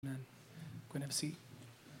Go and have a seat.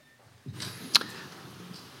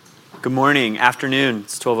 Good morning, afternoon.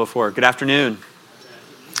 It's 12:04. Good afternoon.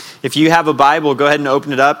 If you have a Bible, go ahead and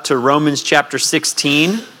open it up to Romans chapter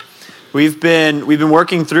 16. We've been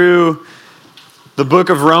working through the book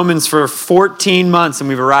of Romans for 14 months, and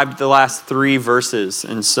we've arrived at the last three verses.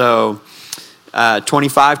 And so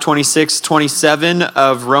 25, 26, 27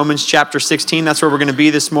 of Romans chapter 16, that's where we're going to be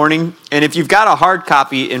this morning. And if you've got a hard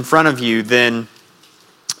copy in front of you, then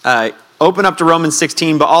open up to Romans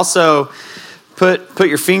 16, but also put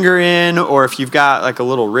your finger in, or if you've got like a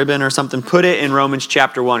little ribbon or something, put it in Romans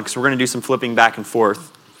chapter 1, because we're going to do some flipping back and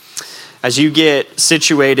forth. As you get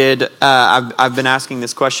situated, I've been asking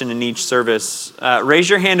this question in each service. Raise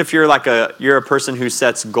your hand if you're a person who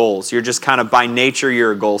sets goals. You're just kind of by nature,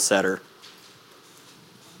 you're a goal setter.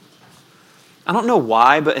 I don't know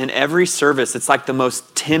why, but in every service, it's like the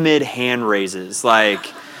most timid hand raises. Like,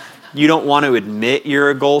 you don't want to admit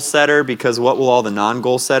you're a goal setter because what will all the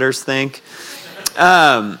non-goal setters think?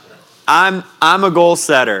 I'm a goal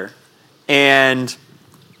setter, and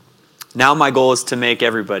now my goal is to make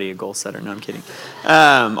everybody a goal setter. No, I'm kidding.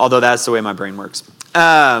 Although that's the way my brain works.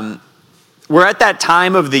 We're at that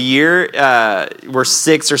time of the year. We're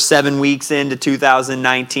 6 or 7 weeks into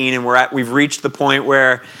 2019, and we've reached the point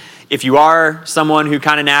where if you are someone who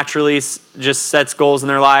kind of naturally just sets goals in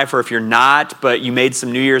their life, or if you're not, but you made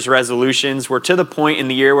some New Year's resolutions, we're to the point in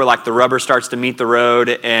the year where like the rubber starts to meet the road,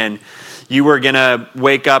 and you were going to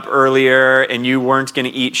wake up earlier, and you weren't going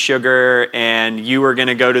to eat sugar, and you were going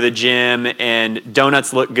to go to the gym, and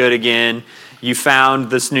donuts look good again. You found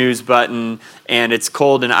the snooze button, and it's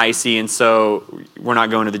cold and icy, and so we're not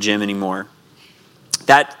going to the gym anymore.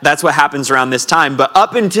 That's what happens around this time. But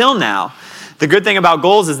up until now, the good thing about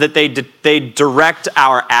goals is that they direct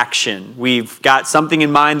our action. We've got something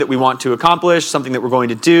in mind that we want to accomplish, something that we're going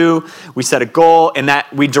to do. We set a goal, and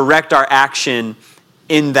that we direct our action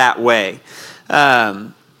in that way.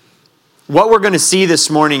 What we're going to see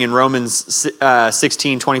this morning in Romans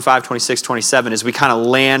 16, 25, 26, 27, as we kind of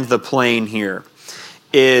land the plane here,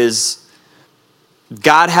 is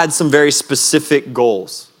God had some very specific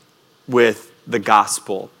goals with the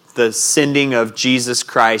gospel. The sending of Jesus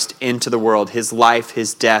Christ into the world, his life,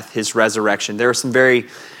 his death, his resurrection. There are some very,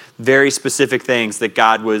 very specific things that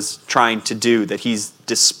God was trying to do, that he's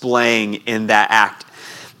displaying in that act.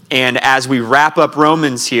 And as we wrap up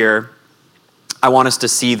Romans here, I want us to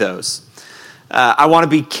see those. I want to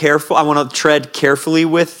be careful. I want to tread carefully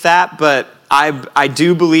with that, but I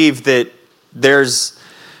do believe that there's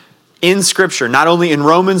in Scripture, not only in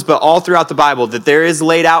Romans, but all throughout the Bible, that there is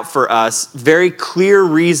laid out for us very clear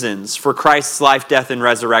reasons for Christ's life, death, and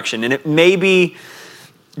resurrection. And it maybe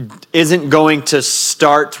isn't going to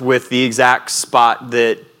start with the exact spot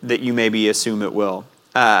that you maybe assume it will.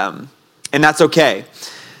 And that's okay.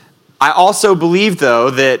 I also believe, though,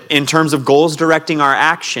 that in terms of goals directing our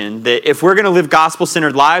action, that if we're going to live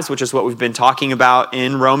gospel-centered lives, which is what we've been talking about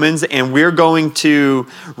in Romans, and we're going to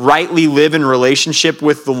rightly live in relationship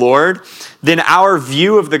with the Lord, then our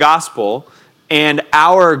view of the gospel and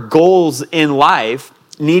our goals in life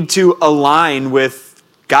need to align with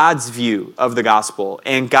God's view of the gospel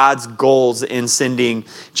and God's goals in sending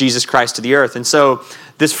Jesus Christ to the earth. And so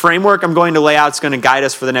this framework I'm going to lay out is going to guide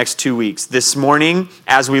us for the next 2 weeks. This morning,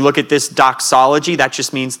 as we look at this doxology, that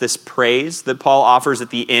just means this praise that Paul offers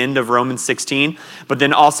at the end of Romans 16. But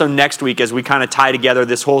then also next week, as we kind of tie together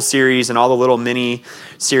this whole series and all the little mini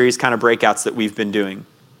series kind of breakouts that we've been doing.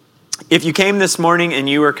 If you came this morning and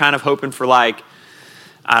you were kind of hoping for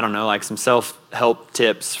some self-help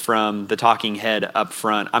tips from the talking head up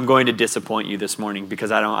front, I'm going to disappoint you this morning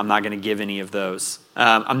because I'm not going to give any of those.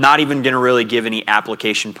 I'm not even going to really give any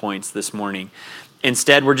application points this morning.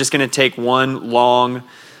 Instead, we're just going to take one long,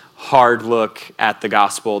 hard look at the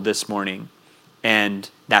gospel this morning, and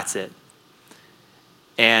that's it.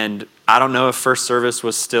 And I don't know if first service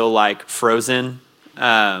was still like frozen,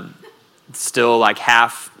 still like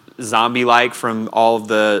half zombie-like from all of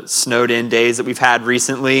the snowed-in days that we've had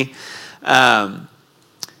recently. But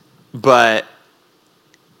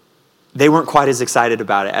they weren't quite as excited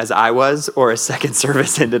about it as I was, or as second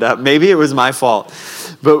service ended up. Maybe it was my fault.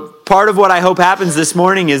 But part of what I hope happens this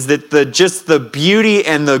morning is that the beauty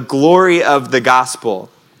and the glory of the gospel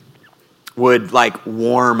would like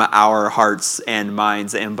warm our hearts and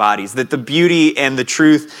minds and bodies. That the beauty and the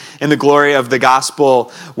truth and the glory of the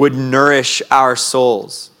gospel would nourish our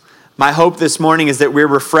souls. My hope this morning is that we're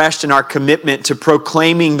refreshed in our commitment to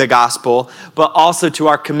proclaiming the gospel, but also to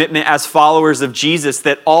our commitment as followers of Jesus,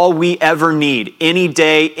 that all we ever need, any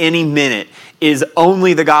day, any minute, is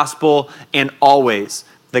only the gospel and always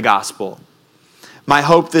the gospel. My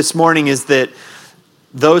hope this morning is that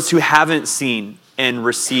those who haven't seen and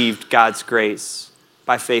received God's grace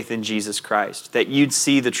by faith in Jesus Christ, that you'd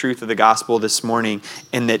see the truth of the gospel this morning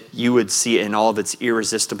and that you would see it in all of its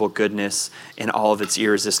irresistible goodness and all of its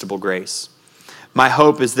irresistible grace. My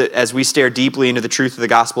hope is that as we stare deeply into the truth of the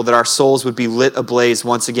gospel, that our souls would be lit ablaze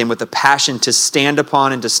once again with a passion to stand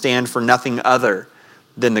upon and to stand for nothing other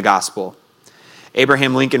than the gospel.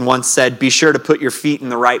 Abraham Lincoln once said, "Be sure to put your feet in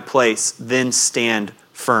the right place, then stand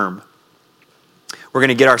firm." We're going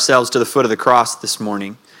to get ourselves to the foot of the cross this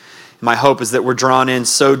morning. My hope is that we're drawn in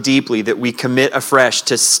so deeply that we commit afresh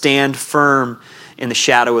to stand firm in the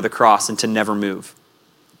shadow of the cross and to never move.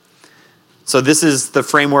 So this is the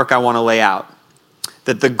framework I want to lay out.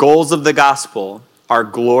 That the goals of the gospel are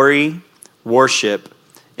glory, worship,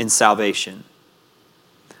 and salvation.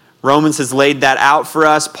 Romans has laid that out for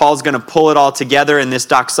us. Paul's going to pull it all together in this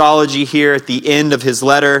doxology here at the end of his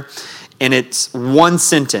letter, and it's one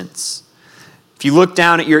sentence. If you look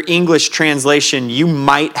down at your English translation, you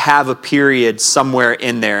might have a period somewhere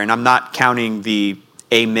in there, and I'm not counting the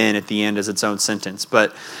amen at the end as its own sentence,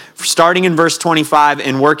 but starting in verse 25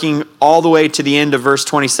 and working all the way to the end of verse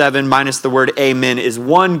 27 minus the word amen is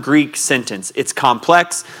one Greek sentence. It's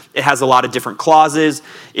complex. It has a lot of different clauses.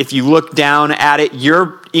 If you look down at it,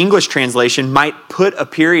 your English translation might put a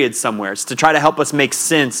period somewhere. It's to try to help us make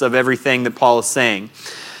sense of everything that Paul is saying.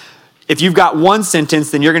 If you've got one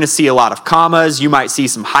sentence, then you're going to see a lot of commas. You might see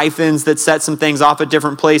some hyphens that set some things off at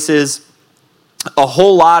different places. A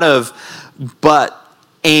whole lot of but,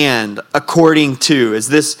 and, according to, as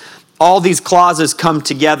this, all these clauses come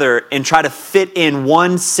together and try to fit in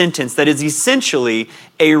one sentence that is essentially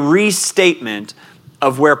a restatement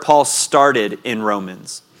of where Paul started in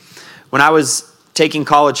Romans. When I was taking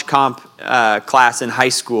college comp class in high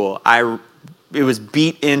school, it was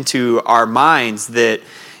beat into our minds that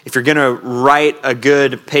if you're going to write a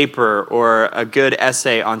good paper or a good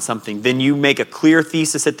essay on something, then you make a clear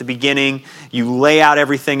thesis at the beginning, you lay out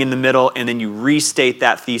everything in the middle, and then you restate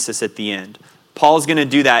that thesis at the end. Paul's going to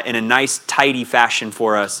do that in a nice, tidy fashion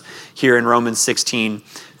for us here in Romans 16,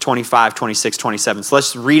 25, 26, 27. So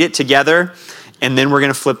let's read it together, and then we're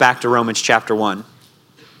going to flip back to Romans chapter 1.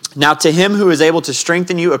 Now to him who is able to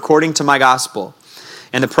strengthen you according to my gospel,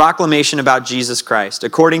 and the proclamation about Jesus Christ,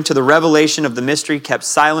 according to the revelation of the mystery kept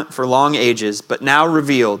silent for long ages, but now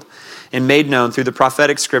revealed and made known through the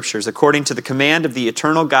prophetic scriptures, according to the command of the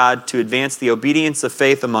eternal God to advance the obedience of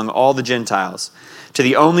faith among all the Gentiles, to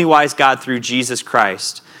the only wise God through Jesus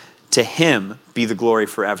Christ. To him be the glory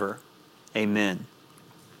forever. Amen.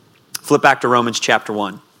 Flip back to Romans chapter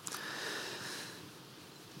 1.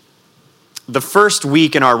 The first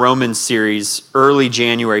week in our Romans series, early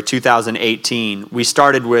January 2018, we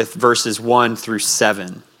started with verses 1 through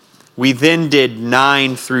 7. We then did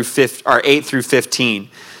 8 through 15.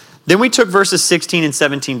 Then we took verses 16 and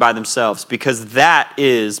 17 by themselves because that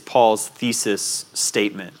is Paul's thesis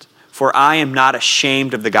statement. For I am not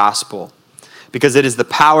ashamed of the gospel, because it is the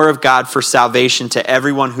power of God for salvation to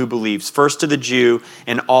everyone who believes, first to the Jew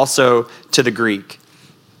and also to the Greek.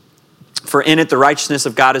 For in it the righteousness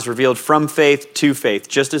of God is revealed from faith to faith,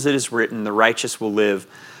 just as it is written, the righteous will live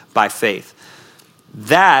by faith.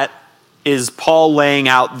 That is Paul laying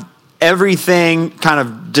out everything, kind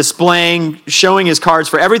of displaying, showing his cards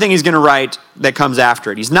for everything he's going to write that comes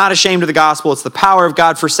after it. He's not ashamed of the gospel. It's the power of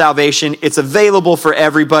God for salvation. It's available for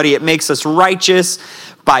everybody. It makes us righteous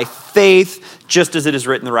by faith, just as it is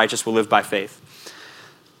written, the righteous will live by faith.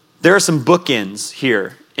 There are some bookends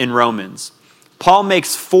here in Romans. Paul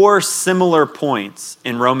makes 4 similar points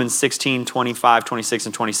in Romans 16, 25, 26,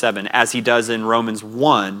 and 27, as he does in Romans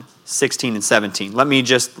 1, 16, and 17. Let me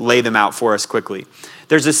just lay them out for us quickly.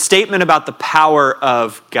 There's a statement about the power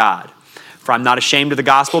of God. For I'm not ashamed of the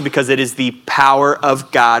gospel because it is the power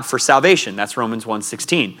of God for salvation. That's Romans 1,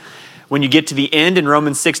 16. When you get to the end in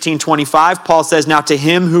Romans 16, 25, Paul says, now to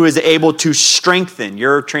him who is able to strengthen,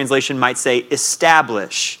 your translation might say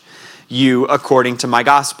establish you according to my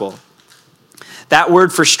gospel. That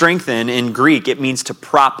word for strengthen in Greek, it means to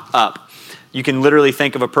prop up. You can literally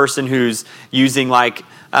think of a person who's using like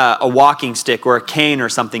a walking stick or a cane or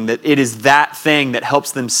something, that it is that thing that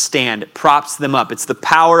helps them stand. It props them up. It's the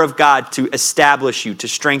power of God to establish you, to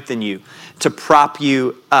strengthen you, to prop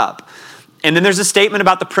you up. And then there's a statement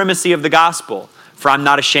about the primacy of the gospel. For I'm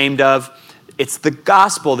not ashamed of. It's the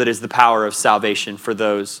gospel that is the power of salvation for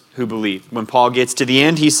those who believe. When Paul gets to the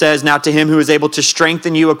end, he says, now to him who is able to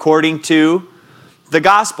strengthen you according to the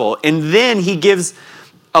gospel. And then he gives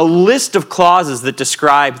a list of clauses that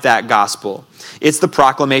describe that gospel. It's the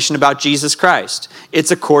proclamation about Jesus Christ. It's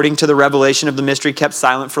according to the revelation of the mystery kept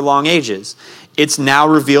silent for long ages. It's now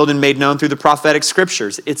revealed and made known through the prophetic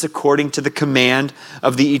scriptures. It's according to the command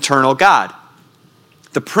of the eternal God.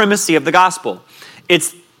 The primacy of the gospel.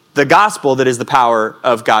 It's the gospel that is the power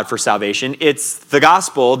of God for salvation. It's the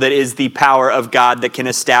gospel that is the power of God that can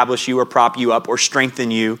establish you or prop you up or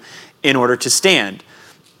strengthen you in order to stand.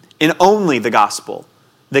 And only the gospel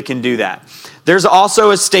that can do that. There's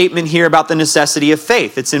also a statement here about the necessity of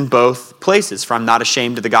faith. It's in both places. For I'm not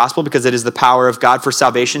ashamed of the gospel because it is the power of God for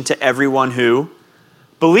salvation to everyone who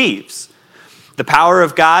believes. The power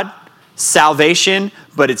of God, salvation,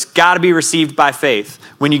 but it's got to be received by faith.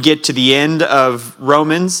 When you get to the end of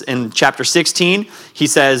Romans in chapter 16, he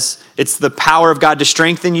says it's the power of God to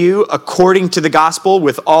strengthen you according to the gospel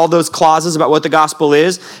with all those clauses about what the gospel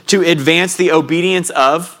is to advance the obedience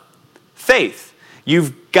of faith.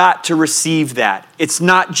 You've got to receive that. It's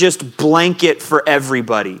not just blanket for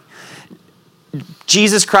everybody.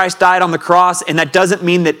 Jesus Christ died on the cross, and that doesn't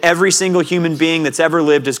mean that every single human being that's ever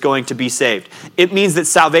lived is going to be saved. It means that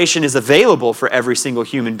salvation is available for every single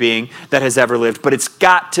human being that has ever lived, but it's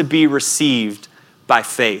got to be received by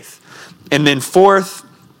faith. And then fourth,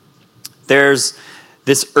 there's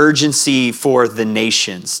this urgency for the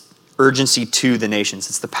nations, urgency to the nations.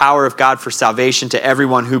 It's the power of God for salvation to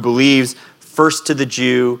everyone who believes, first to the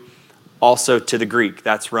Jew, also to the Greek.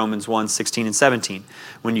 That's Romans 1, 16 and 17.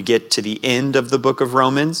 When you get to the end of the book of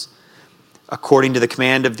Romans, according to the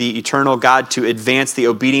command of the eternal God to advance the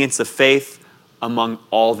obedience of faith among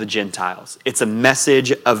all the Gentiles. It's a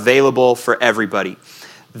message available for everybody.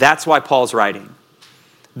 That's why Paul's writing.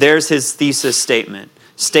 There's his thesis statement.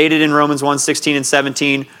 Stated in Romans 1, 16 and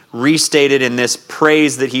 17, restated in this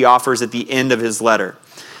praise that he offers at the end of his letter.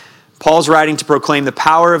 Paul's writing to proclaim the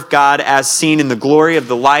power of God as seen in the glory of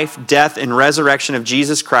the life, death, and resurrection of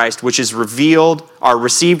Jesus Christ, which is revealed, are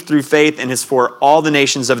received through faith, and is for all the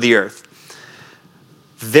nations of the earth.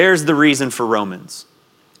 There's the reason for Romans.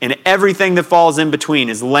 And everything that falls in between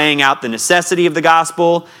is laying out the necessity of the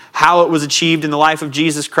gospel, how it was achieved in the life of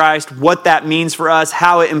Jesus Christ, what that means for us,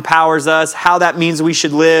 how it empowers us, how that means we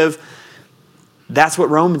should live. That's what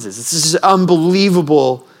Romans is. It's just an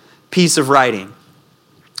unbelievable piece of writing.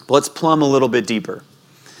 Let's plumb a little bit deeper.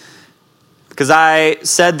 Because I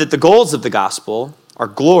said that the goals of the gospel are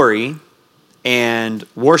glory and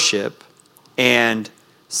worship and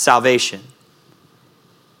salvation.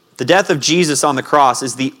 The death of Jesus on the cross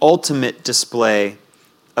is the ultimate display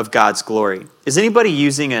of God's glory. Is anybody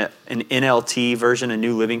using an NLT version, a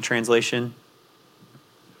New Living Translation?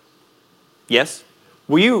 Yes?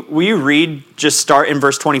 Will you read, just start in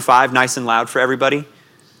verse 25, nice and loud for everybody?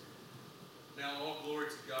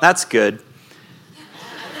 That's good.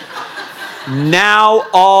 Now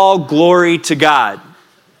all glory to God.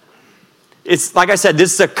 It's like I said,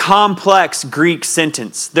 this is a complex Greek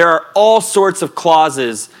sentence. There are all sorts of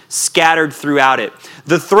clauses scattered throughout it.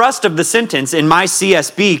 The thrust of the sentence in my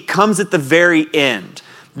CSB comes at the very end.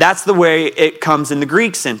 That's the way it comes in the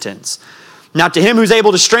Greek sentence. Now to him who's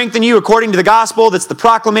able to strengthen you according to the gospel, that's the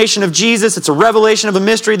proclamation of Jesus. It's a revelation of a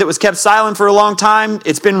mystery that was kept silent for a long time.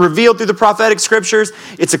 It's been revealed through the prophetic scriptures.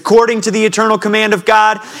 It's according to the eternal command of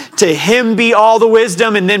God. To him be all the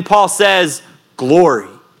wisdom. And then Paul says, glory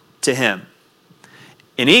to him.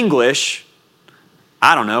 In English,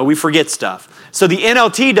 I don't know, we forget stuff. So the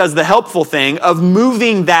NLT does the helpful thing of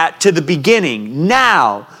moving that to the beginning.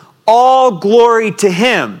 Now, all glory to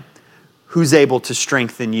him who's able to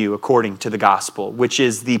strengthen you according to the gospel, which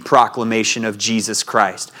is the proclamation of Jesus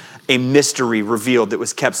Christ, a mystery revealed that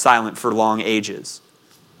was kept silent for long ages.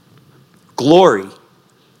 Glory.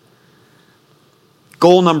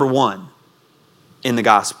 Goal number one in the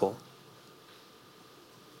gospel.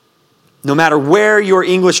 No matter where your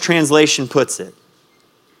English translation puts it,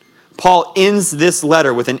 Paul ends this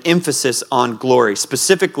letter with an emphasis on glory,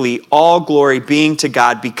 specifically all glory being to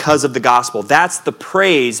God because of the gospel. That's the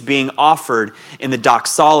praise being offered in the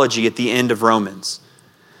doxology at the end of Romans.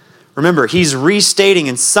 Remember, he's restating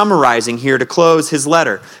and summarizing here to close his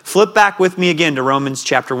letter. Flip back with me again to Romans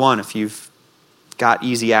chapter 1 if you've got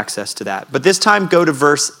easy access to that. But this time go to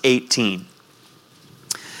verse 18.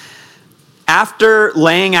 After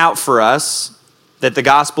laying out for us that the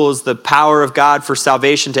gospel is the power of God for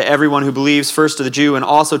salvation to everyone who believes, first to the Jew and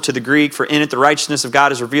also to the Greek, for in it the righteousness of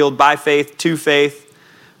God is revealed by faith to faith,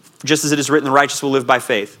 just as it is written, the righteous will live by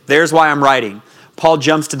faith. There's why I'm writing. Paul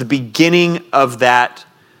jumps to the beginning of that,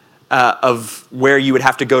 of where you would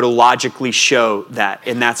have to go to logically show that,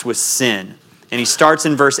 and that's with sin. And he starts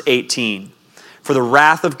in verse 18. For the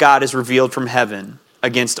wrath of God is revealed from heaven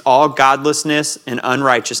against all godlessness and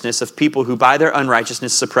unrighteousness of people who by their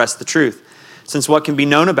unrighteousness suppress the truth. Since what can be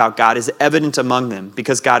known about God is evident among them,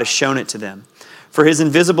 because God has shown it to them. For his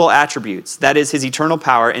invisible attributes, that is, his eternal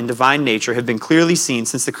power and divine nature, have been clearly seen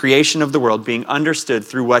since the creation of the world, being understood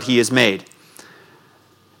through what he has made.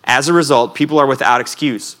 As a result, people are without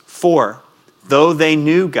excuse. For, though they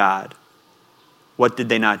knew God, what did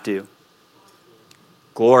they not do?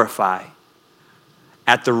 Glorify.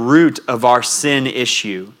 At the root of our sin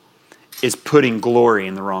issue is putting glory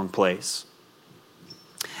in the wrong place.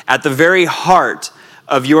 At the very heart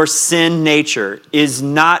of your sin nature is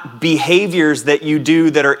not behaviors that you do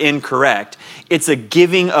that are incorrect. It's a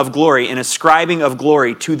giving of glory and ascribing of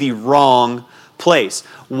glory to the wrong place.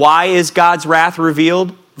 Why is God's wrath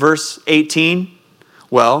revealed? Verse 18.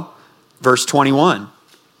 Well, verse 21.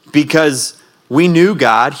 Because we knew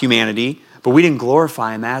God, humanity, but we didn't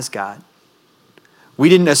glorify him as God. We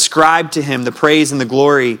didn't ascribe to him the praise and the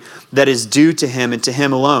glory that is due to him and to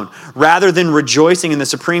him alone. Rather than rejoicing in the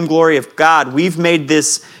supreme glory of God, we've made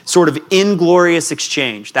this sort of inglorious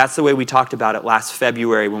exchange. That's the way we talked about it last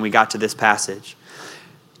February when we got to this passage.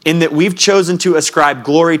 In that we've chosen to ascribe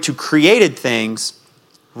glory to created things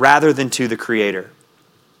rather than to the Creator.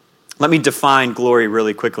 Let me define glory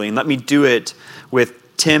really quickly, and let me do it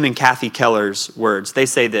with Tim and Kathy Keller's words. They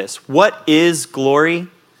say this: what is glory?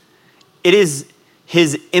 It is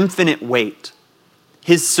his infinite weight,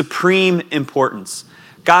 his supreme importance.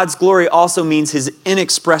 God's glory also means his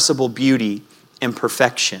inexpressible beauty and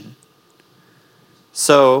perfection.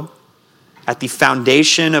 So, at the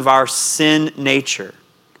foundation of our sin nature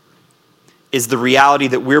is the reality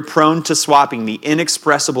that we're prone to swapping the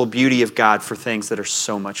inexpressible beauty of God for things that are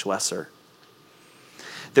so much lesser.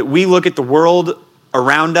 That we look at the world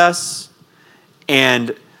around us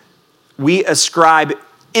and we ascribe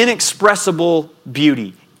inexpressible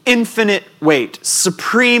beauty, infinite weight,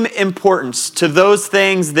 supreme importance to those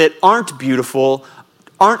things that aren't beautiful,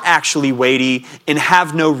 aren't actually weighty, and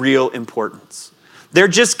have no real importance. They're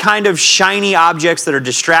just kind of shiny objects that are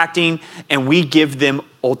distracting, and we give them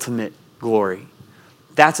ultimate glory.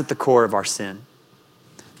 That's at the core of our sin.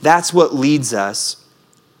 That's what leads us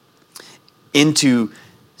into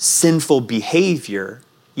sinful behavior,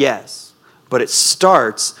 yes, but it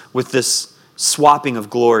starts with this swapping of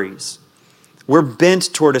glories. We're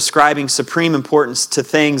bent toward ascribing supreme importance to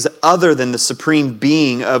things other than the supreme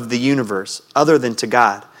being of the universe, other than to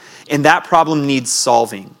God. And that problem needs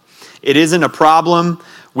solving. It isn't a problem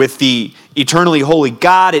with the eternally holy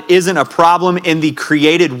God. It isn't a problem in the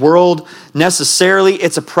created world necessarily.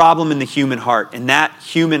 It's a problem in the human heart. And that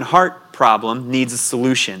human heart problem needs a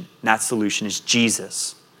solution. And that solution is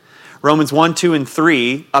Jesus. Romans 1, 2, and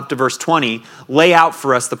 3, up to verse 20, lay out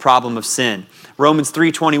for us the problem of sin. Romans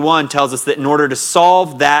 3:21 tells us that in order to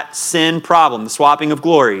solve that sin problem, the swapping of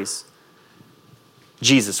glories,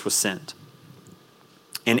 Jesus was sent.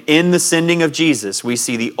 And in the sending of Jesus, we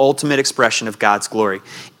see the ultimate expression of God's glory.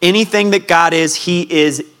 Anything that God is, he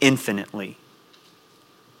is infinitely.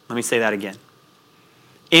 Let me say that again.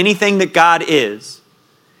 Anything that God is,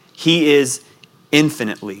 he is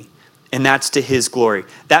infinitely. And that's to his glory.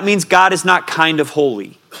 That means God is not kind of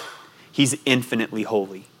holy. He's infinitely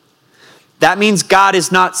holy. That means God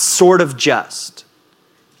is not sort of just.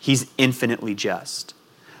 He's infinitely just.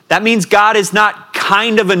 That means God is not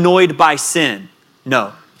kind of annoyed by sin.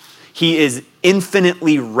 No, he is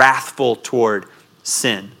infinitely wrathful toward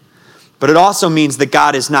sin. But it also means that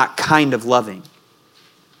God is not kind of loving.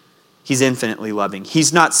 He's infinitely loving.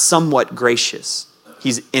 He's not somewhat gracious.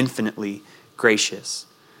 He's infinitely gracious.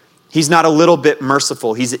 He's not a little bit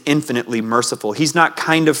merciful. He's infinitely merciful. He's not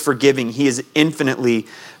kind of forgiving. He is infinitely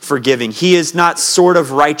forgiving. He is not sort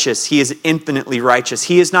of righteous. He is infinitely righteous.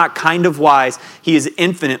 He is not kind of wise. He is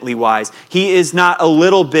infinitely wise. He is not a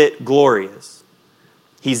little bit glorious.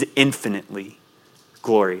 He's infinitely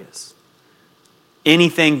glorious.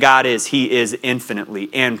 Anything God is, he is infinitely.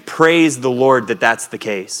 And praise the Lord that that's the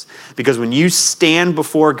case. Because when you stand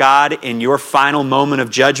before God in your final moment of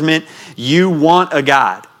judgment, you want a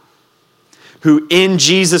God who in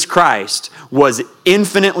Jesus Christ was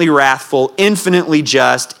infinitely wrathful, infinitely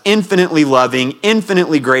just, infinitely loving,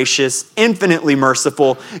 infinitely gracious, infinitely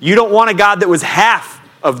merciful. You don't want a God that was half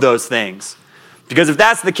of those things. Because if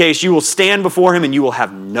that's the case, you will stand before him and you will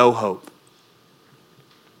have no hope.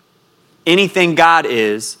 Anything God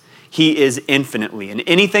is, he is infinitely. And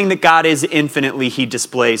anything that God is infinitely, he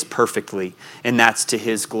displays perfectly. And that's to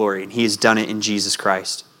his glory. And he has done it in Jesus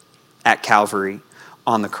Christ at Calvary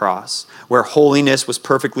on the cross, where holiness was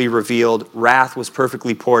perfectly revealed, wrath was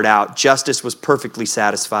perfectly poured out, justice was perfectly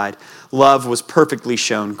satisfied, love was perfectly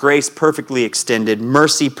shown, grace perfectly extended,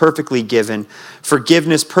 mercy perfectly given,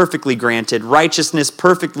 forgiveness perfectly granted, righteousness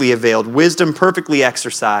perfectly availed, wisdom perfectly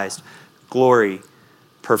exercised, glory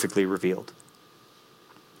perfectly revealed.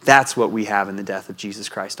 That's what we have in the death of Jesus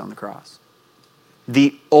Christ on the cross.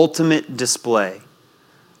 The ultimate display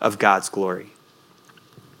of God's glory.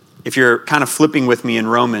 If you're kind of flipping with me in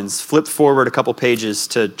Romans, flip forward a couple pages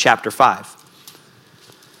to chapter 5.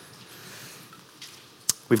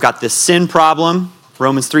 We've got this sin problem,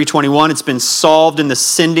 Romans 3:21. It's been solved in the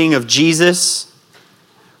sending of Jesus.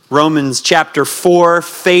 Romans chapter 4,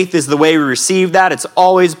 faith is the way we receive that. It's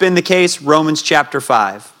always been the case. Romans chapter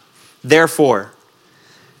 5. Therefore,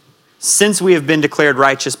 since we have been declared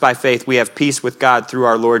righteous by faith, we have peace with God through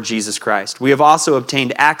our Lord Jesus Christ. We have also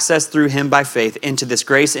obtained access through him by faith into this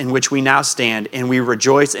grace in which we now stand, and we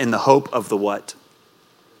rejoice in the hope of the what?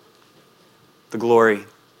 The glory.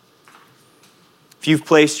 If you've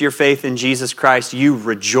placed your faith in Jesus Christ, you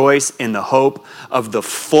rejoice in the hope of the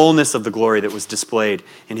fullness of the glory that was displayed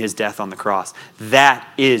in his death on the cross. That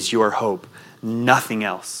is your hope, nothing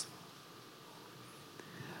else.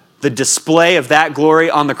 The display of that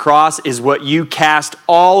glory on the cross is what you cast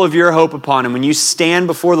all of your hope upon. And when you stand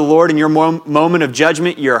before the Lord in your moment of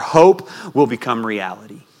judgment, your hope will become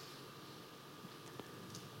reality.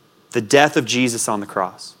 The death of Jesus on the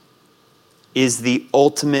cross is the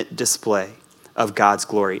ultimate display of God's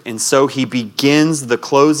glory. And so he begins the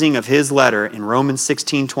closing of his letter in Romans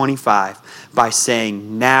 16:25 by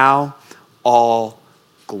saying, now all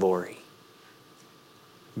glory.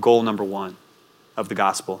 Goal number 1 of the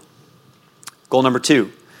gospel. Goal number 2,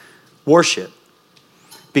 worship.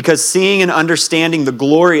 Because seeing and understanding the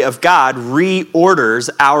glory of God reorders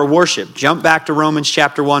our worship. Jump back to Romans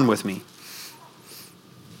chapter 1 with me.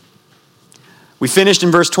 We finished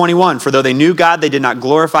in verse 21. For though they knew God, they did not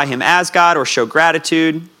glorify him as God or show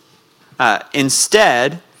gratitude.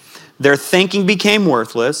 Instead, their thinking became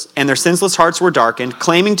worthless and their senseless hearts were darkened.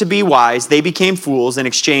 Claiming to be wise, they became fools and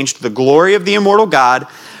exchanged the glory of the immortal God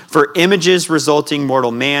for images resulting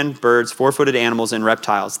mortal man, birds, four-footed animals, and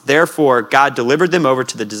reptiles. Therefore, God delivered them over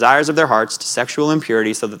to the desires of their hearts, to sexual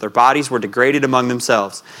impurity, so that their bodies were degraded among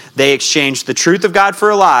themselves. They exchanged the truth of God for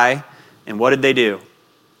a lie. And what did they do?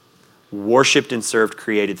 Worshipped and served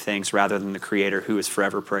created things rather than the Creator who is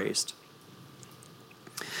forever praised.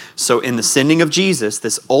 So in the sending of Jesus,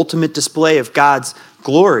 this ultimate display of God's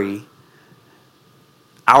glory,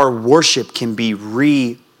 our worship can be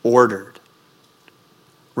reordered.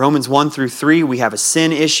 Romans 1-3, we have a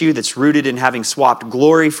sin issue that's rooted in having swapped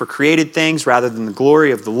glory for created things rather than the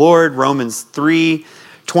glory of the Lord. Romans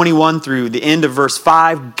 3:21 through the end of verse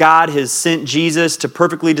 5, God has sent Jesus to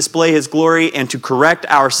perfectly display his glory and to correct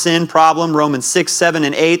our sin problem. Romans 6, 7,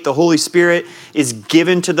 and 8, the Holy Spirit is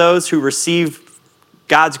given to those who receive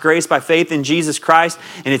God's grace by faith in Jesus Christ,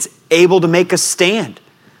 and it's able to make us stand.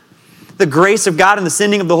 The grace of God and the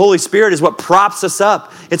sending of the Holy Spirit is what props us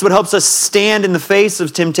up. It's what helps us stand in the face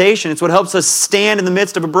of temptation. It's what helps us stand in the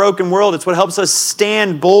midst of a broken world. It's what helps us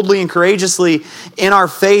stand boldly and courageously in our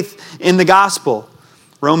faith in the gospel.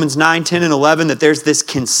 Romans 9, 10, and 11, that there's this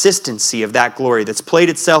consistency of that glory that's played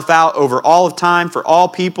itself out over all of time for all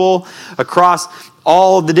people across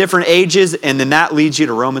all of the different ages. And then that leads you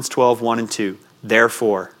to Romans 12, 1 and 2.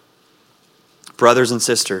 Therefore, brothers and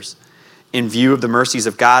sisters, in view of the mercies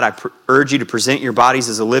of God, I urge you to present your bodies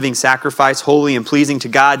as a living sacrifice, holy and pleasing to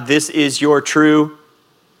God. This is your true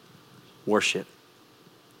worship.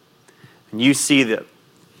 And you see the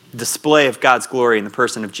display of God's glory in the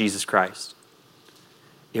person of Jesus Christ.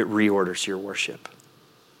 It reorders your worship.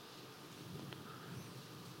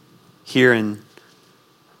 Here in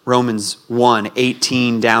Romans 1,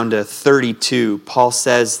 18 down to 32, Paul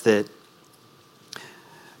says that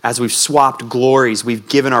as we've swapped glories, we've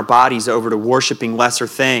given our bodies over to worshiping lesser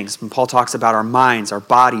things. And Paul talks about our minds, our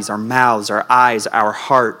bodies, our mouths, our eyes, our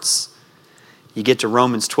hearts. You get to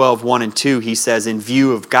Romans 12, 1 and 2, he says, in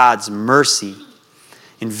view of God's mercy,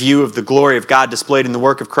 in view of the glory of God displayed in the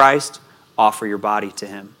work of Christ, offer your body to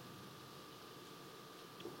him.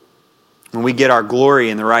 When we get our glory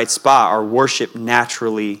in the right spot, our worship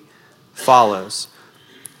naturally follows.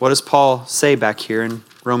 What does Paul say back here in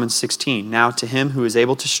Romans 16? Now to him who is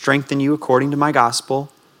able to strengthen you according to my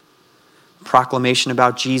gospel, proclamation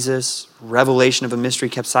about Jesus, revelation of a mystery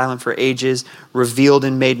kept silent for ages, revealed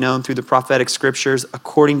and made known through the prophetic scriptures,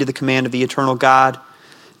 according to the command of the eternal God,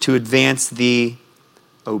 to advance the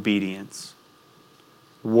obedience.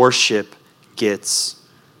 Worship gets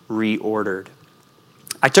reordered.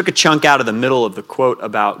 I took a chunk out of the middle of the quote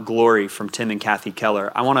about glory from Tim and Kathy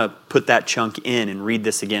Keller. I want to put that chunk in and read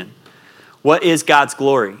this again. What is God's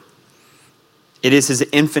glory? It is his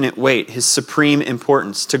infinite weight, his supreme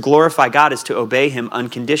importance. To glorify God is to obey him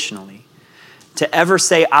unconditionally. To ever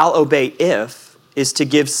say, I'll obey if, is to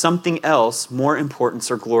give something else more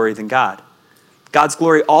importance or glory than God. God's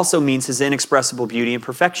glory also means his inexpressible beauty and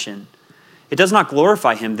perfection. It does not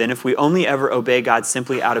glorify him then if we only ever obey God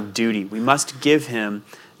simply out of duty. We must give him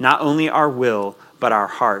not only our will, but our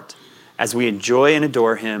heart, as we enjoy and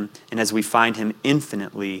adore him and as we find him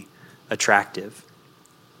infinitely attractive.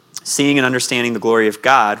 Seeing and understanding the glory of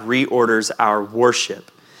God reorders our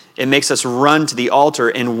worship. It makes us run to the altar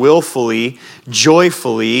and willfully,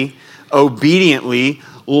 joyfully, obediently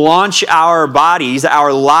launch our bodies,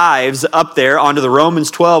 our lives up there onto the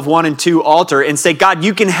Romans 12, 1 and 2 altar and say, God,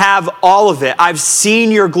 you can have all of it. I've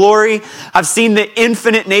seen your glory. I've seen the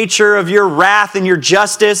infinite nature of your wrath and your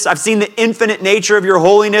justice. I've seen the infinite nature of your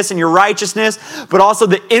holiness and your righteousness, but also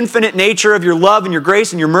the infinite nature of your love and your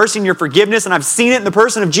grace and your mercy and your forgiveness. And I've seen it in the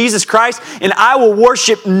person of Jesus Christ, and I will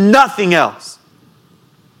worship nothing else.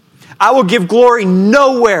 I will give glory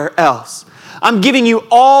nowhere else. I'm giving you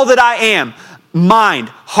all that I am. Mind,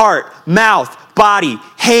 heart, mouth, body,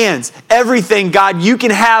 hands, everything, God, you can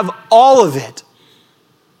have all of it.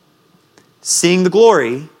 Seeing the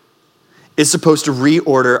glory is supposed to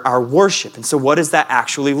reorder our worship. And so what does that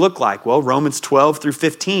actually look like? Well, Romans 12 through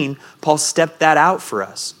 15, Paul stepped that out for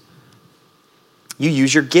us. You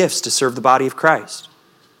use your gifts to serve the body of Christ.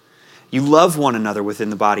 You love one another within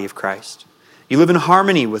the body of Christ. You live in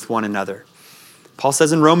harmony with one another. Paul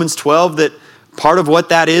says in Romans 12 that part of what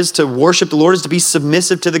that is to worship the Lord is to be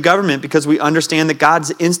submissive to the government because we understand that God's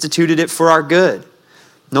instituted it for our good,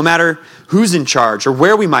 no matter who's in charge or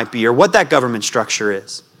where we might be or what that government structure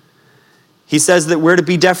is. He says that we're to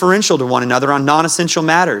be deferential to one another on non-essential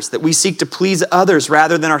matters, that we seek to please others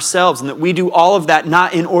rather than ourselves, and that we do all of that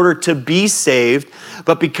not in order to be saved,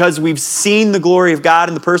 but because we've seen the glory of God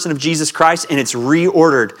in the person of Jesus Christ, and it's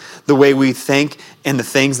reordered the way we think and the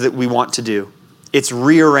things that we want to do. It's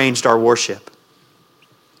rearranged our worship.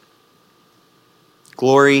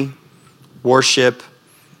 Glory, worship,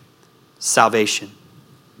 salvation.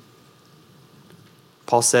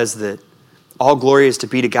 Paul says that all glory is to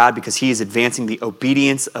be to God because he is advancing the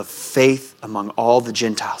obedience of faith among all the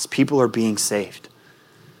Gentiles. People are being saved.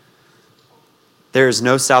 There is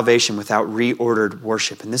no salvation without reordered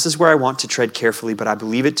worship. And this is where I want to tread carefully, but I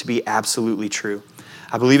believe it to be absolutely true.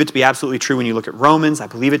 I believe it to be absolutely true when you look at Romans. I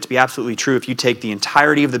believe it to be absolutely true if you take the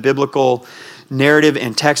entirety of the biblical narrative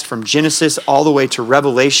and text from Genesis all the way to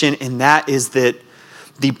Revelation, and that is that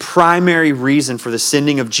the primary reason for the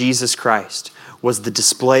sending of Jesus Christ was the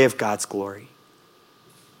display of God's glory.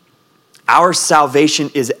 Our salvation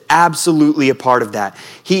is absolutely a part of that.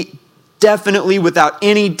 He definitely, without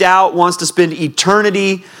any doubt, wants to spend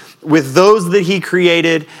eternity with those that he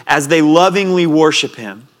created as they lovingly worship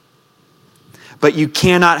him. But you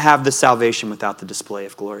cannot have the salvation without the display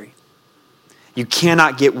of glory. You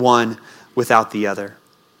cannot get one without the other.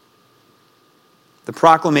 The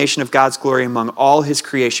proclamation of God's glory among all his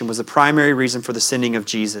creation was the primary reason for the sending of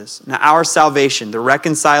Jesus. Now, our salvation, the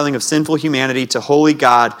reconciling of sinful humanity to holy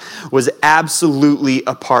God, was absolutely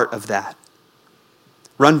a part of that.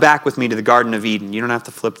 Run back with me to the Garden of Eden. You don't have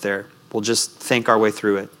to flip there. We'll just think our way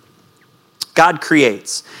through it. God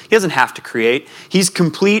creates. He doesn't have to create. He's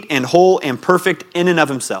complete and whole and perfect in and of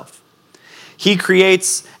himself. He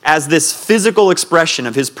creates as this physical expression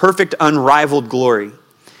of his perfect, unrivaled glory.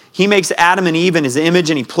 He makes Adam and Eve in his image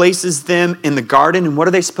and he places them in the garden. And what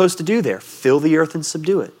are they supposed to do there? Fill the earth and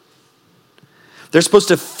subdue it. They're supposed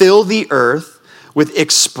to fill the earth with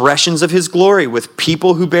expressions of his glory, with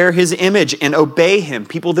people who bear his image and obey him,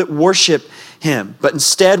 people that worship him. But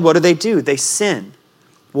instead, what do? They sin.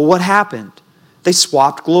 Well, what happened? They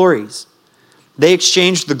swapped glories. They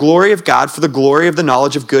exchanged the glory of God for the glory of the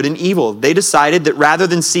knowledge of good and evil. They decided that rather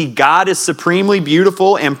than see God as supremely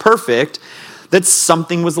beautiful and perfect, that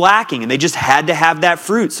something was lacking, and they just had to have that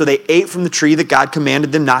fruit. So they ate from the tree that God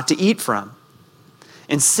commanded them not to eat from.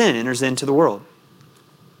 And sin enters into the world.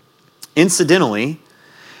 Incidentally,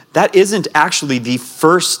 that isn't actually the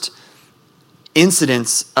first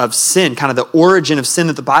incidence of sin, kind of the origin of sin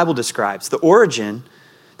that the Bible describes. The origin,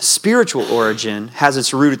 the spiritual origin, has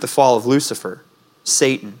its root at the fall of Lucifer,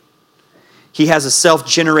 Satan. He has a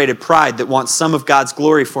self-generated pride that wants some of God's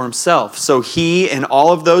glory for himself. So he and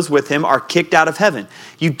all of those with him are kicked out of heaven.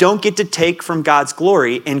 You don't get to take from God's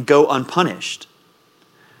glory and go unpunished.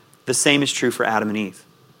 The same is true for Adam and Eve.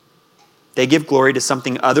 They give glory to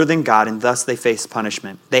something other than God, and thus they face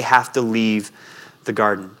punishment. They have to leave the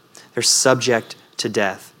garden. They're subject to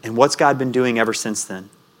death. And what's God been doing ever since then?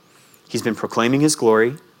 He's been proclaiming his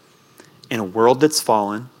glory in a world that's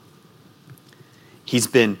fallen. He's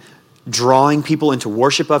been drawing people into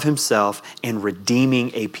worship of himself and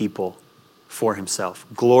redeeming a people for himself.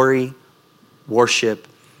 Glory, worship,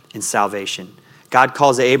 and salvation. God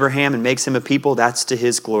calls Abraham and makes him a people, that's to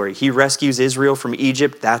his glory. He rescues Israel from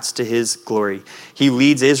Egypt, that's to his glory. He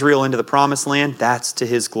leads Israel into the promised land, that's to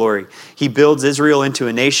his glory. He builds Israel into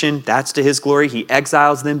a nation, that's to his glory. He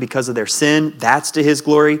exiles them because of their sin, that's to his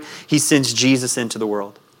glory. He sends Jesus into the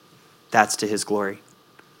world, that's to his glory.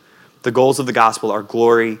 The goals of the gospel are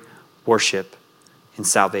glory, worship, and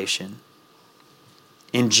salvation.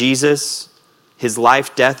 In Jesus, his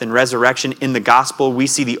life, death, and resurrection, in the gospel, we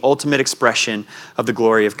see the ultimate expression of the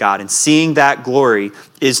glory of God. And seeing that glory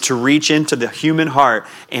is to reach into the human heart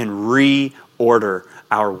and reorder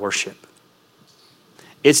our worship.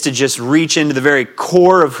 It's to just reach into the very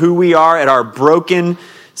core of who we are at our broken,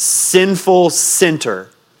 sinful center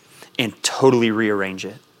and totally rearrange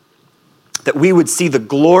it. That we would see the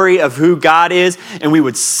glory of who God is and we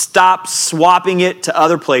would stop swapping it to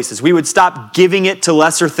other places. We would stop giving it to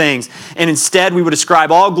lesser things. And instead we would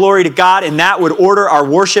ascribe all glory to God, and that would order our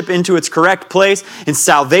worship into its correct place, and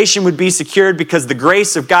salvation would be secured because the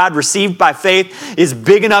grace of God received by faith is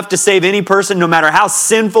big enough to save any person, no matter how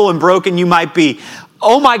sinful and broken you might be.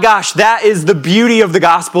 Oh my gosh, that is the beauty of the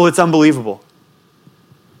gospel. It's unbelievable.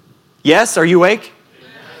 Yes, are you awake?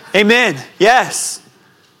 Amen. Yes.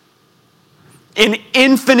 And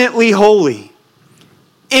infinitely holy,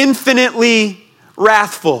 infinitely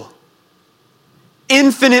wrathful,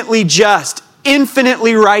 infinitely just,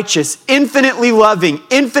 infinitely righteous, infinitely loving,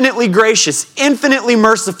 infinitely gracious, infinitely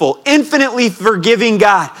merciful, infinitely forgiving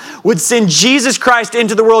God would send Jesus Christ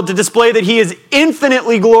into the world to display that he is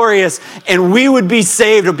infinitely glorious, and we would be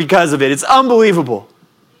saved because of it. It's unbelievable.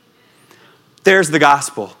 There's the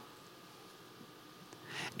gospel.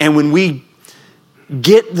 And when we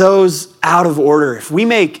get those out of order, if we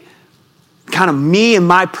make kind of me and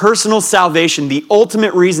my personal salvation the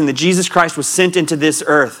ultimate reason that Jesus Christ was sent into this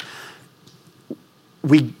earth,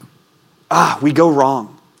 we go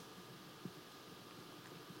wrong.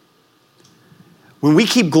 When we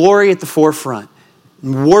keep glory at the forefront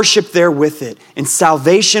and worship there with it and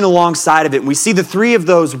salvation alongside of it, and we see the three of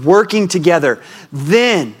those working together,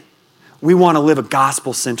 then we want to live a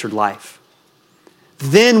gospel-centered life.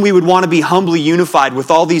 Then we would want to be humbly unified with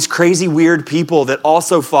all these crazy, weird people that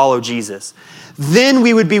also follow Jesus. Then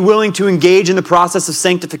we would be willing to engage in the process of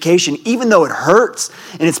sanctification, even though it hurts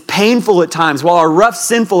and it's painful at times, while our rough,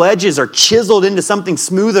 sinful edges are chiseled into something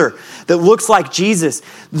smoother that looks like Jesus.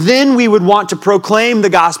 Then we would want to proclaim the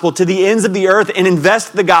gospel to the ends of the earth and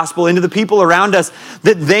invest the gospel into the people around us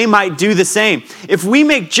that they might do the same. If we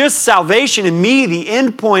make just salvation and me the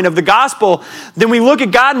end point of the gospel, then we look at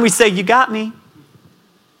God and we say, you got me.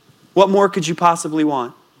 What more could you possibly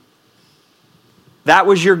want? That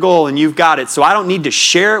was your goal and you've got it. So I don't need to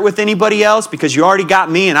share it with anybody else because you already got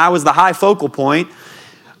me and I was the high focal point.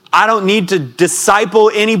 I don't need to disciple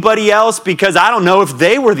anybody else because I don't know if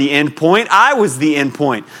they were the end point. I was the end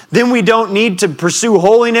point. Then we don't need to pursue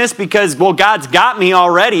holiness because, well, God's got me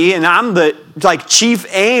already and I'm the chief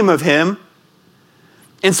aim of him.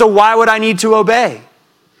 And so why would I need to obey?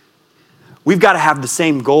 We've got to have the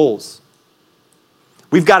same goals.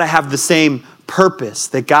 We've got to have the same purpose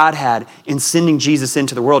that God had in sending Jesus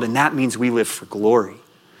into the world, and that means we live for glory.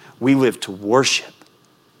 We live to worship.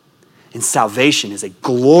 And salvation is a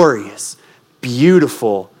glorious,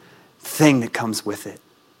 beautiful thing that comes with it.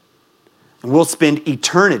 And we'll spend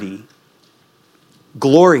eternity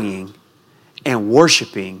glorying and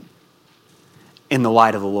worshiping in the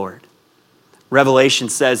light of the Lord. Revelation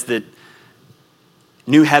says that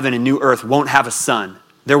new heaven and new earth won't have a sun.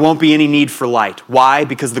 There won't be any need for light. Why?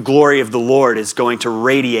 Because the glory of the Lord is going to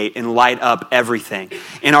radiate and light up everything.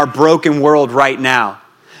 In our broken world right now,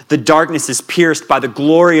 the darkness is pierced by the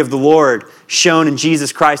glory of the Lord shown in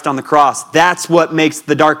Jesus Christ on the cross. That's what makes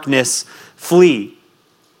the darkness flee.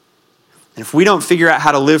 And if we don't figure out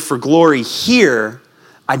how to live for glory here,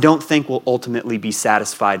 I don't think we'll ultimately be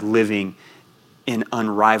satisfied living in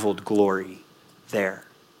unrivaled glory there.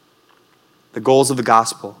 The goals of the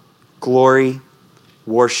gospel: glory,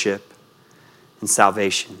 worship, and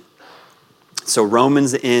salvation. So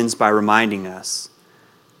Romans ends by reminding us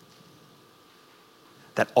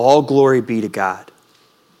that all glory be to God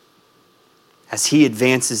as he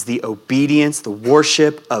advances the obedience, the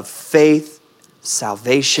worship of faith,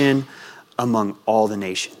 salvation among all the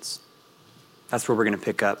nations. That's where we're going to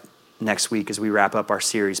pick up next week as we wrap up our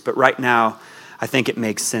series. But right now, I think it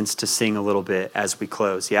makes sense to sing a little bit as we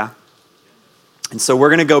close, yeah? And so we're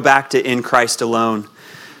going to go back to In Christ Alone,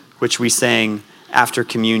 which we sang after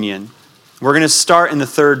communion. We're going to start in the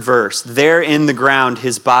third verse. There in the ground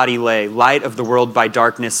his body lay, light of the world by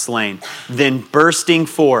darkness slain, then bursting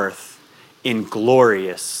forth in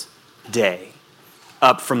glorious day.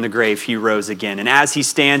 up from the grave, he rose again. And as he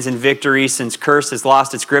stands in victory, since curse has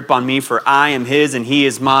lost its grip on me, for I am his and he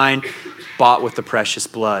is mine, bought with the precious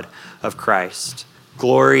blood of Christ.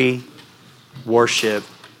 Glory, worship,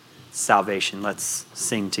 salvation. Let's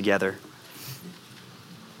sing together.